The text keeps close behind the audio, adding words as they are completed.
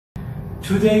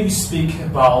Today we speak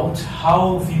about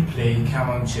how we play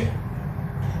kamanche.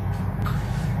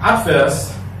 At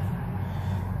first,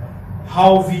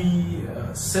 how we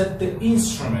set the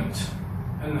instrument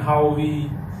and how we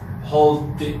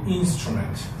hold the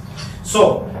instrument.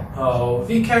 So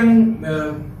we can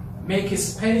make a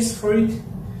space for it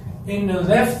in the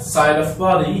left side of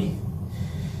body,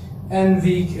 and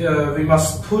we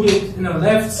must put it in the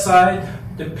left side.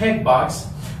 The peg box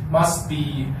must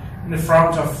be in the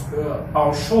front of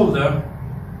our shoulder.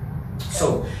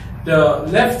 So the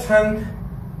left hand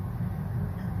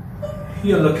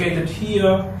here, located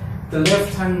here, the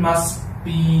left hand must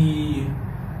be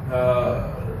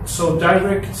so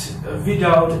direct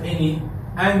without any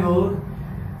angle,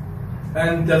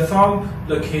 and the thumb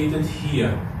located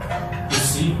here, you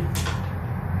see,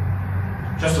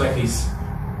 just like this.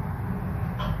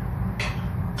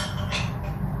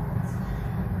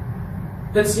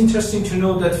 That's interesting to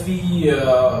know that we,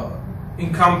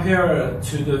 in compare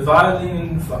to the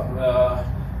violin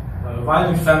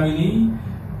family,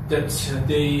 that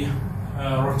they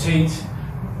rotate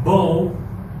bow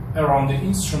around the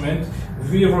instrument.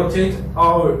 We rotate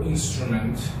our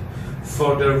instrument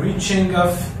for the reaching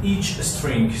of each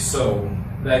string, so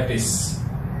like this.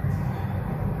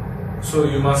 So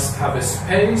you must have a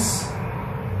space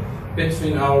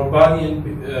between our body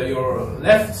and your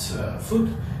left foot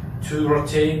to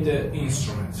rotate the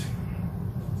instrument.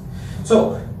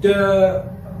 So the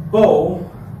bow,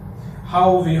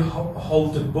 how we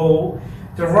hold the bow,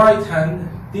 the right hand,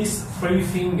 this three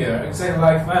finger, exactly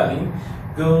like violin,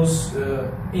 goes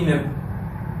in a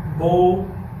bow,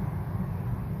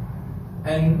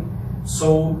 and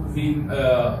so we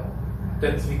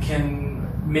that we can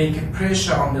make a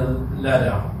pressure on the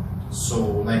ladder,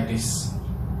 so like this.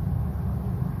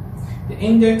 The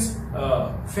index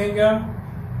finger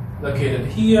located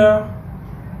here,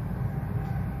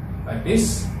 like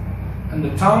this, and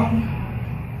the thumb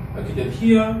located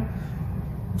here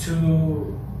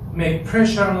to make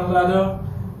pressure on the ladder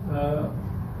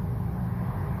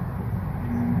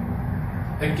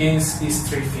against these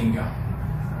three fingers.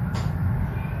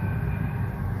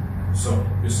 So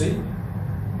you see,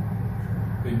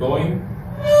 we're bowing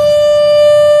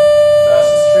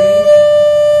fast string.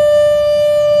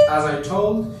 As I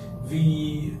told,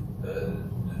 we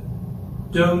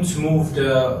don't move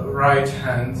the right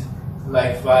hand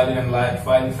like violin and like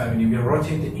violin family. We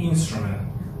rotate the instrument.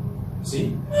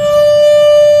 See?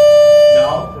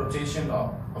 Now rotation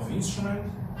of instrument,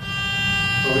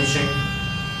 reaching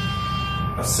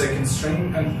a second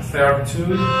string and a third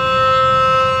tune.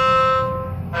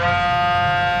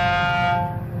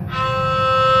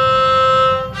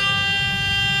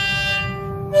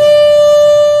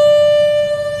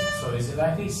 So is it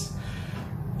like this?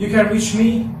 You can reach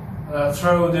me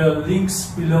through the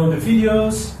links below the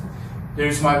videos. There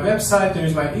is my website, there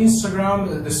is my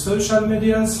Instagram, the social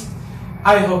medias.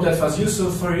 I hope that was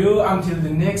useful for you. Until the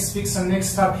next weeks and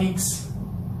next topics.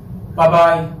 Bye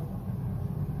bye.